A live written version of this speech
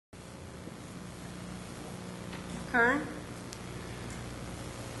Kern.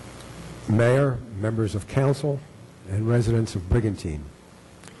 Mayor, members of council, and residents of Brigantine.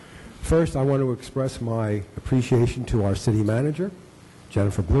 First, I want to express my appreciation to our city manager,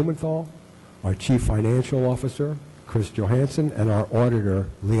 Jennifer Blumenthal, our chief financial officer, Chris Johansson, and our auditor,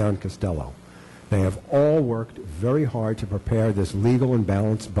 Leon Costello. They have all worked very hard to prepare this legal and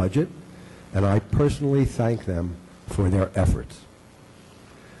balanced budget, and I personally thank them for their efforts.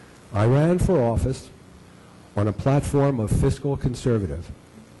 I ran for office on a platform of fiscal conservative.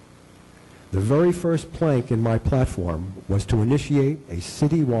 The very first plank in my platform was to initiate a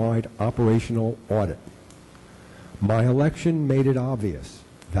citywide operational audit. My election made it obvious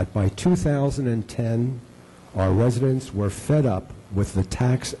that by 2010, our residents were fed up with the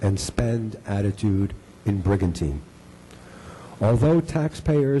tax and spend attitude in Brigantine. Although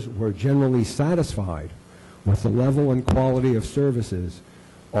taxpayers were generally satisfied with the level and quality of services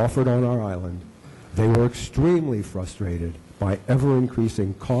offered on our island, they were extremely frustrated by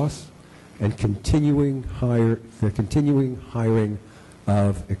ever-increasing costs and continuing hiring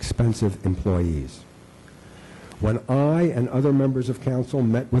of expensive employees. When I and other members of council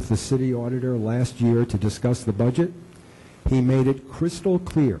met with the city auditor last year to discuss the budget, he made it crystal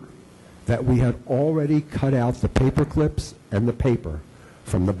clear that we had already cut out the paper clips and the paper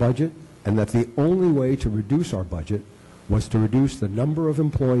from the budget, and that the only way to reduce our budget was to reduce the number of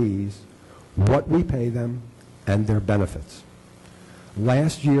employees, what we pay them, and their benefits.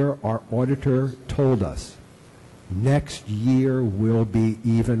 Last year, our auditor told us, next year will be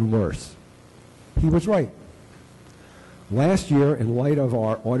even worse. He was right. Last year, in light of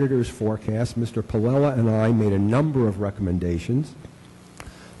our auditor's forecast, Mr. Palella and I made a number of recommendations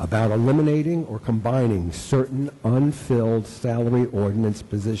about eliminating or combining certain unfilled salary ordinance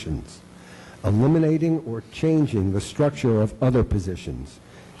positions, eliminating or changing the structure of other positions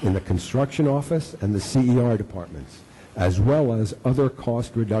in the construction office and the CER departments, as well as other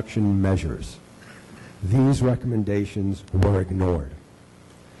cost reduction measures. These recommendations were ignored.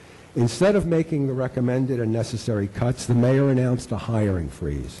 Instead of making the recommended and necessary cuts, the mayor announced a hiring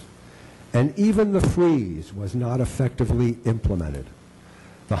freeze. And even the freeze was not effectively implemented.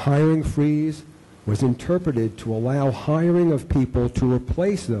 The hiring freeze was interpreted to allow hiring of people to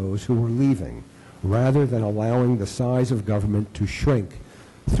replace those who were leaving, rather than allowing the size of government to shrink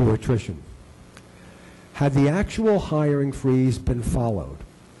through attrition. Had the actual hiring freeze been followed,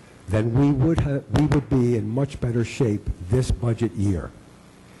 then we would be in much better shape this budget year.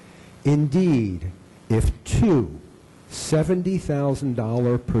 Indeed, if two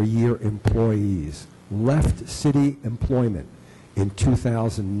 $70,000 per year employees left city employment in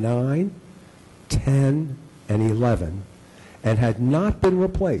 2009, 10, and 11, and had not been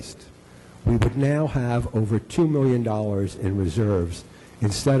replaced, we would now have over $2 million in reserves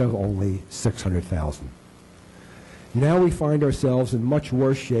instead of only $600,000. Now we find ourselves in much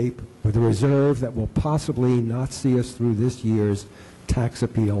worse shape with a reserve that will possibly not see us through this year's tax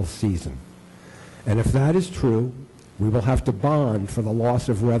appeal season. And if that is true, we will have to bond for the loss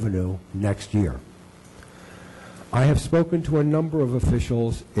of revenue next year. I have spoken to a number of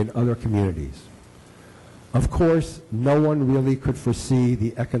officials in other communities. Of course, no one really could foresee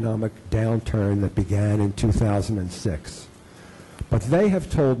the economic downturn that began in 2006. But they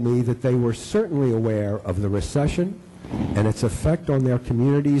have told me that they were certainly aware of the recession and its effect on their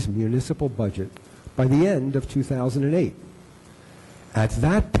community's municipal budget by the end of 2008. At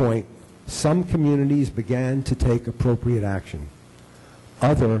that point, some communities began to take appropriate action.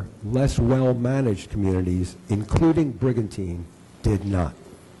 Other, less well-managed communities, including Brigantine, did not.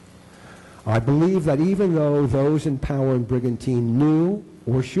 I believe that even though those in power in Brigantine knew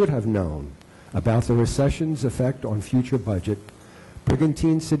or should have known about the recession's effect on future budget,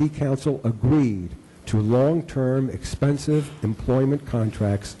 Brigantine City Council agreed to long-term expensive employment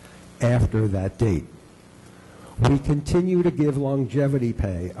contracts after that date. We continue to give longevity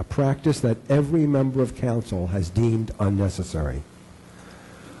pay, a practice that every member of council has deemed unnecessary.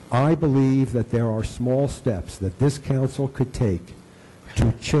 I believe that there are small steps that this council could take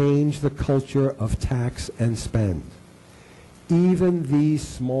to change the culture of tax and spend. Even these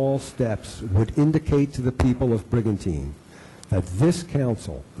small steps would indicate to the people of Brigantine that this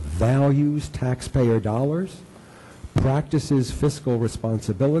council values taxpayer dollars, practices fiscal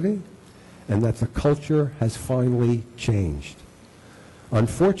responsibility, and that the culture has finally changed.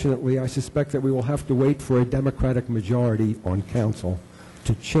 Unfortunately, I suspect that we will have to wait for a Democratic majority on council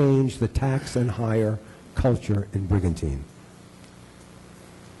to change the tax and hire culture in Brigantine.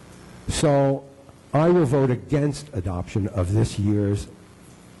 So I will vote against adoption of this year's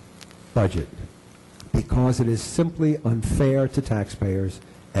budget because it is simply unfair to taxpayers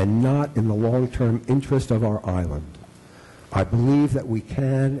and not in the long-term interest of our island. I believe that we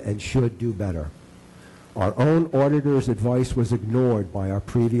can and should do better. Our own auditor's advice was ignored by our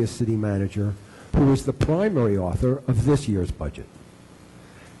previous city manager, who was the primary author of this year's budget.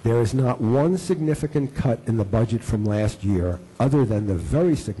 There is not one significant cut in the budget from last year other than the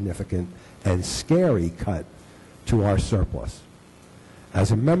very significant and scary cut to our surplus.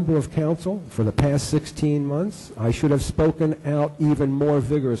 As a member of council for the past 16 months, I should have spoken out even more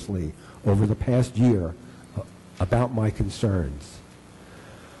vigorously over the past year about my concerns.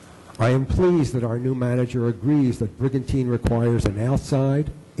 I am pleased that our new manager agrees that Brigantine requires an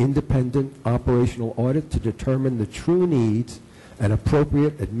outside, independent operational audit to determine the true needs and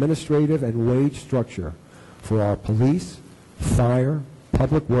appropriate administrative and wage structure for our police, fire,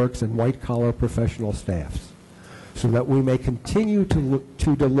 public works, and white-collar professional staffs, so that we may continue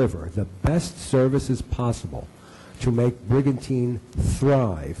to deliver the best services possible to make Brigantine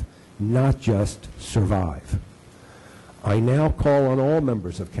thrive, not just survive. I now call on all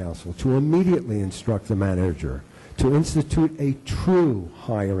members of council to immediately instruct the manager to institute a true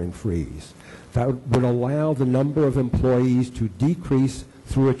hiring freeze that would allow the number of employees to decrease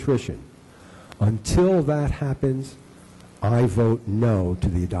through attrition. Until that happens, I vote no to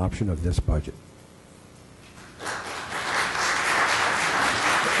the adoption of this budget.